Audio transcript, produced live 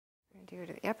do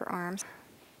to the upper arms.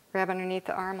 Grab underneath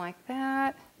the arm like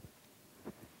that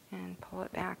and pull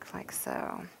it back like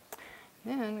so.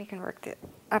 Then we can work the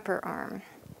upper arm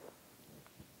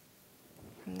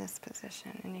from this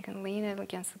position. And you can lean it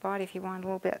against the body if you want a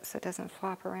little bit so it doesn't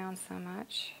flop around so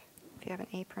much. If you have an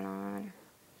apron on.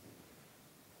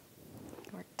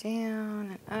 Work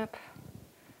down and up.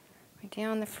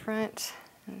 Down the front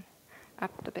and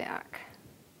up the back.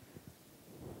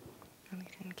 And we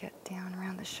can get down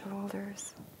around the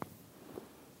shoulders.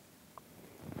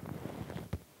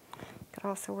 Could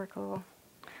also work a little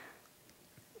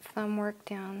thumb work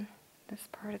down this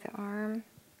part of the arm.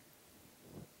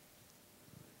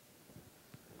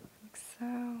 Like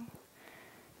so.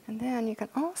 And then you can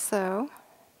also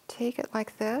take it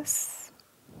like this,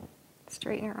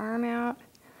 straighten your arm out,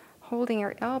 holding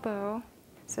your elbow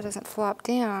so it doesn't flop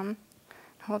down,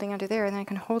 holding under there, and then I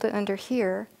can hold it under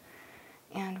here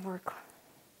and work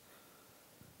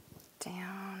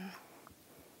down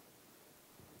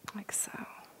like so.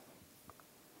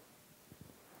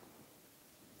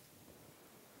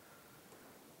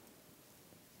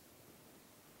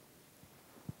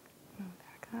 And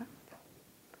back up,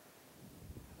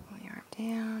 pull the arm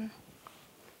down,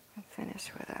 and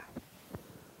finish with a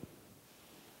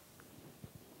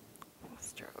little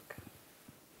stroke.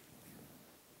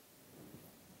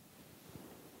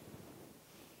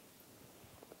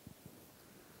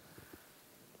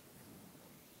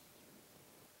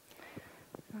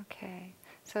 Okay,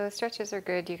 so the stretches are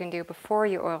good. You can do before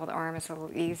you oil the arm. It's a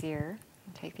little easier.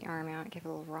 Take the arm out, give it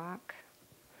a little rock,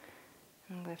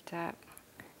 and lift up.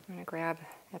 I'm going to grab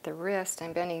at the wrist.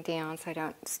 I'm bending down so I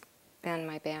don't bend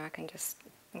my back, and just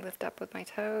lift up with my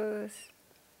toes.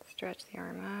 Stretch the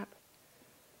arm up.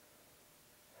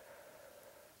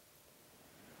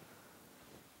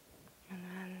 And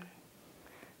then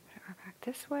put our back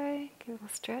this way. Give a little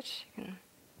stretch. You can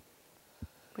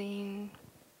lean.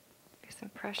 Some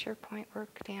pressure point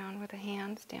work down with the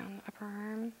hands, down the upper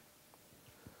arm.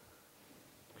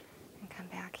 And come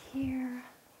back here,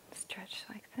 stretch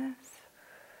like this.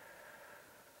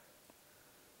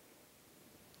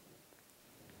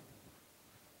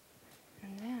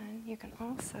 And then you can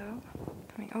also,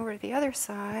 coming over to the other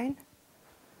side,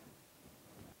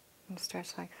 and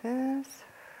stretch like this.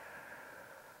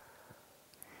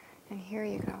 And here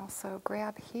you can also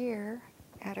grab here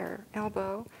at our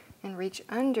elbow and reach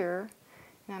under.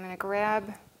 And I'm going to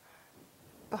grab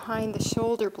behind the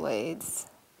shoulder blades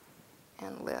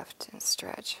and lift and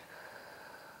stretch.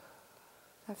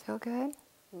 Does that feel good?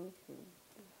 Mm-hmm.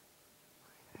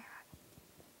 Like that.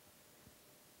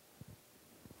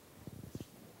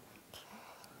 Okay.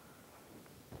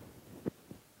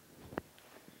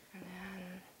 And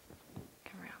then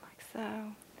come around like so.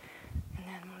 And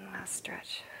then one last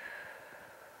stretch.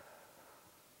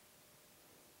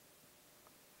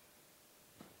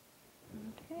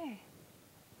 Okay.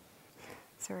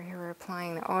 So here we're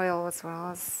applying the oil as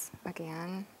well as,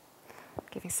 again,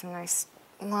 giving some nice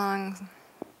long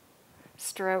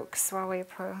strokes while we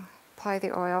apply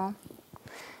the oil.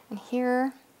 And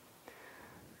here,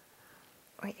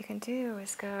 what you can do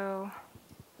is go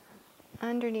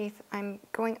underneath. I'm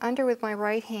going under with my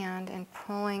right hand and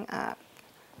pulling up,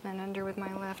 then under with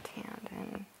my left hand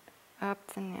and up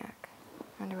the neck,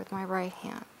 under with my right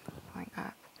hand, pulling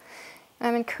up. And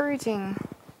I'm encouraging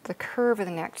the curve of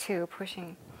the neck too,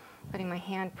 pushing, letting my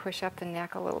hand push up the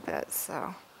neck a little bit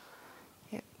so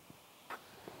it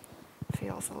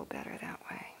feels a little better that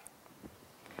way.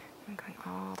 I'm going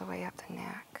all the way up the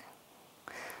neck.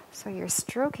 So you're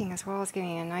stroking as well as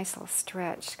giving a nice little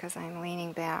stretch because I'm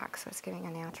leaning back, so it's giving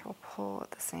a natural pull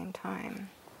at the same time.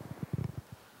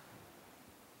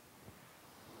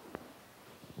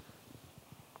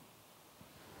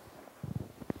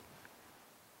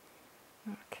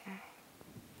 Okay.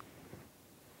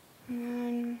 And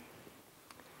then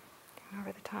down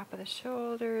over the top of the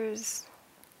shoulders,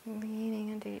 leaning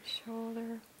into each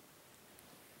shoulder,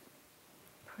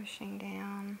 pushing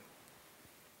down.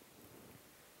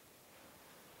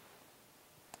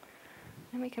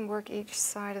 And we can work each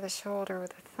side of the shoulder with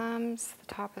the thumbs, the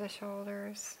top of the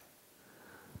shoulders.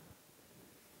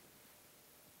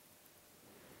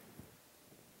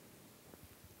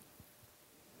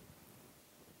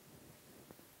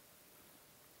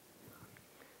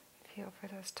 Feel for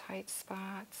those tight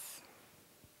spots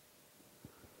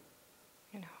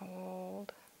and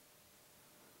hold.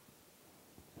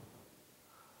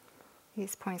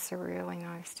 These points are really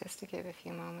nice just to give a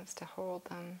few moments to hold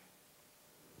them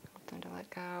to let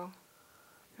go.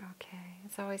 Okay,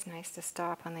 it's always nice to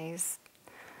stop on these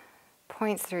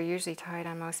points that are usually tight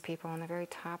on most people on the very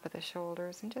top of the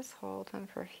shoulders and just hold them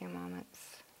for a few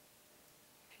moments.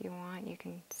 If If you want, you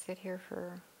can sit here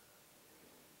for, you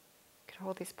could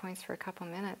hold these points for a couple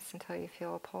minutes until you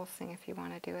feel a pulsing if you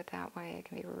want to do it that way. It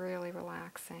can be really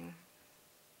relaxing.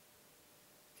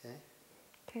 Okay.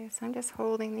 Okay, so I'm just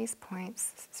holding these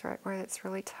points. This is right where it's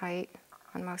really tight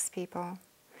on most people.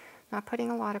 Not putting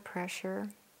a lot of pressure.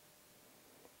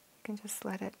 You can just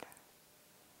let it,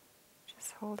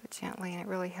 just hold it gently, and it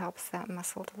really helps that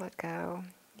muscle to let go.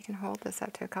 You can hold this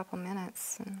up to a couple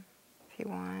minutes and if you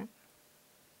want.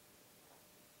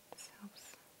 This helps.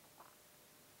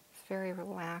 It's a very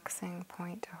relaxing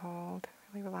point to hold. It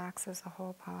really relaxes the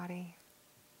whole body.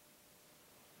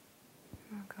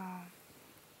 I'll go.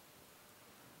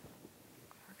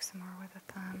 Work some more with the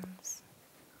thumbs.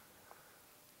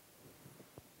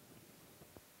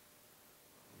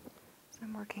 So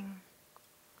I'm working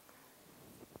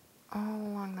all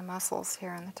along the muscles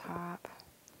here on the top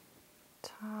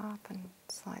and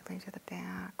slightly to the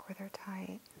back where they're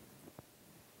tight.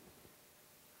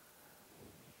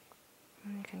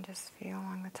 And you can just feel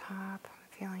along the top,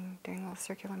 doing little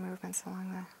circular movements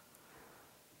along the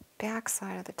back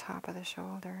side of the top of the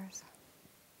shoulders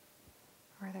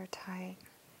where they're tight.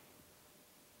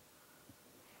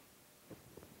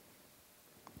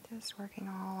 Just working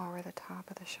all over the top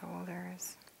of the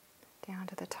shoulders, down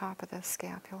to the top of the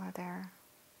scapula there.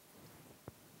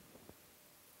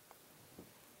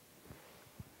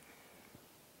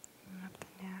 And up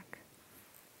the neck.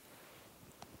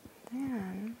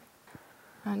 Then,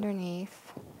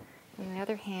 underneath, on the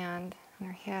other hand, on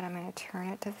her head, I'm going to turn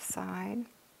it to the side. I'm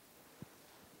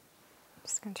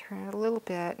just going to turn it a little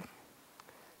bit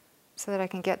so that I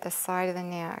can get the side of the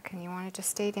neck. And you want to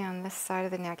just stay down this side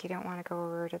of the neck. You don't want to go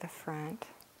over to the front.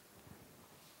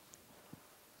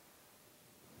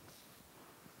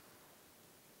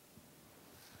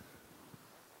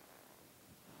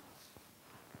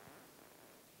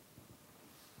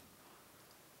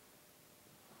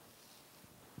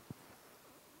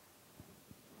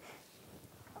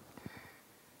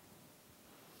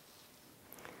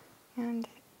 And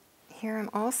here I'm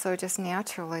also just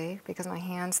naturally, because my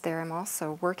hand's there, I'm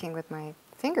also working with my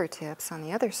fingertips on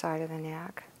the other side of the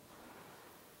neck.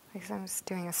 Because I'm just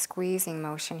doing a squeezing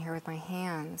motion here with my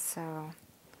hands, so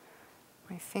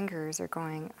my fingers are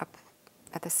going up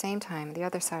at the same time, the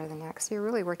other side of the neck. So you're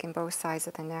really working both sides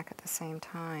of the neck at the same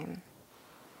time.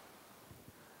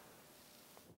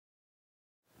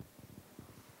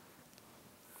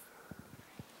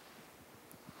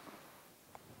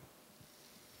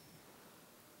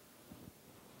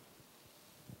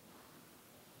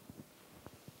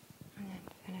 And then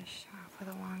finish off with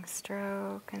a long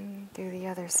stroke and do the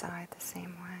other side the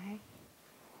same way.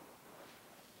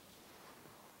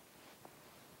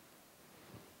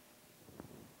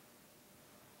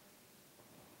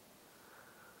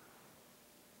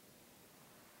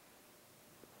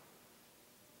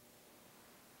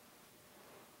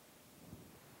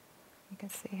 You can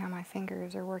see how my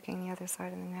fingers are working the other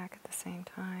side of the neck at the same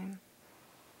time.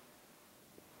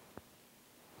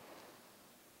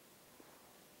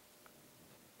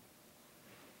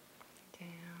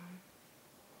 Down.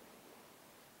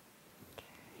 Okay.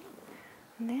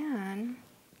 And then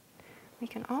we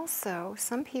can also,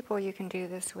 some people you can do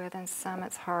this with and some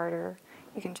it's harder.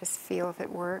 You can just feel if it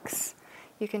works.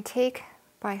 You can take,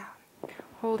 by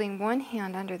holding one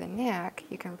hand under the neck,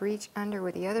 you can reach under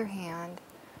with the other hand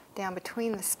down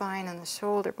between the spine and the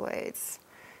shoulder blades.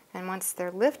 And once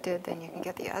they're lifted, then you can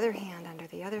get the other hand under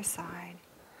the other side.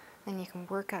 Then you can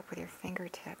work up with your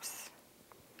fingertips.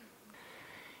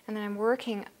 And then I'm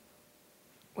working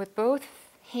with both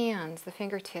hands, the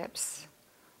fingertips,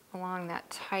 along that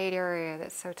tight area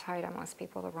that's so tight on most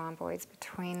people, the rhomboids,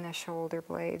 between the shoulder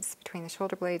blades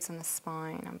and the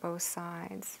spine on both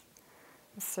sides.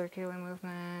 The circular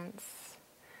movements.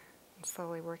 I'm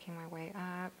slowly working my way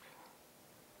up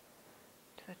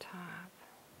to the top.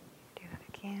 Do that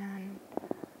again.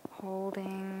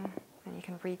 Holding, and you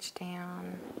can reach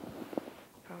down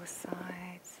both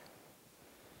sides.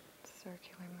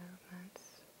 Circular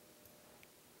movements.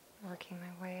 Working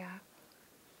my way up.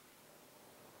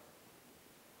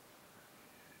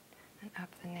 And up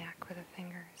the neck with the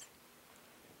fingers.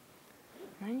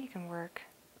 And then you can work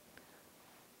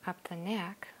up the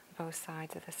neck, both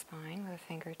sides of the spine with the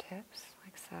fingertips,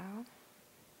 like so.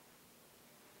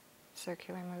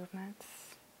 Circular movements,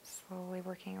 slowly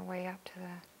working your way up to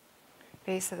the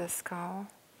base of the skull.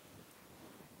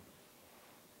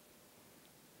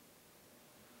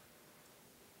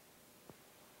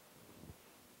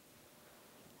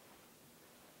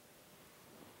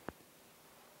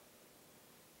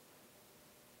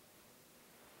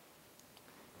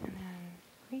 And then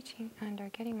reaching under,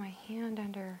 getting my hand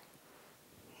under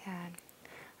head.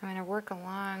 I'm going to work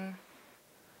along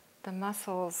the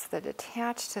muscles that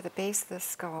attach to the base of the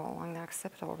skull, along the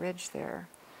occipital ridge there.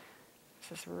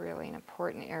 This is really an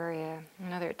important area.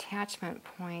 Another attachment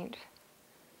point.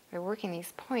 By working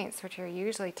these points, which are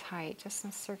usually tight, just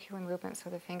some circular movements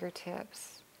with the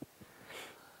fingertips.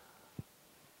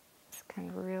 This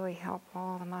can really help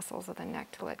all the muscles of the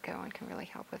neck to let go and can really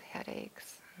help with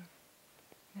headaches and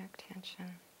neck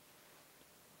tension.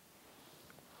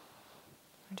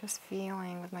 I'm just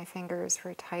feeling with my fingers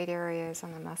for tight areas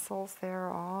on the muscles there,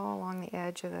 all along the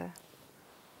edge of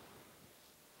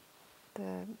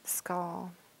the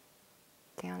skull,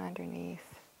 down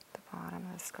underneath the bottom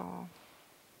of the skull.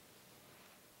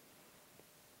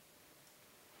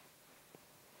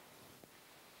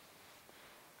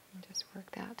 And just work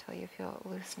that till you feel it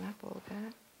loosen up a little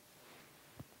bit.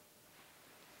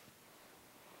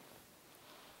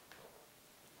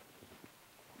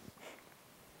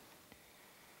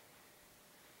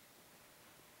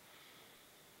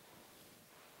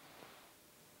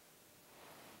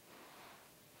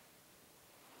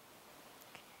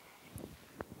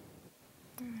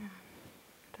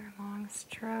 Another long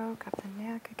stroke up the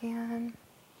neck again.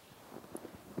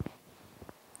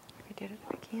 We did at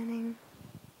the beginning.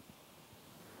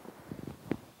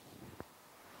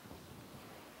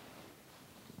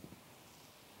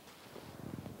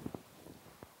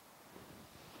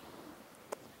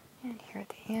 And here at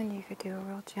the end, you could do a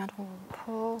real gentle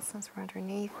pull since we're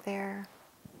underneath there.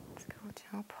 Let's go a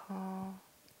gentle pull.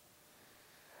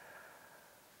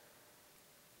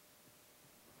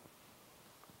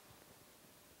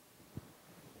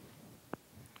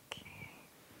 Okay.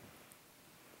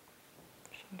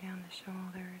 Pushing down the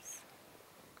shoulders.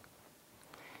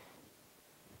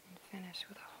 And finish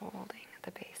with a holding at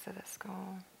the base of the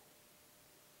skull.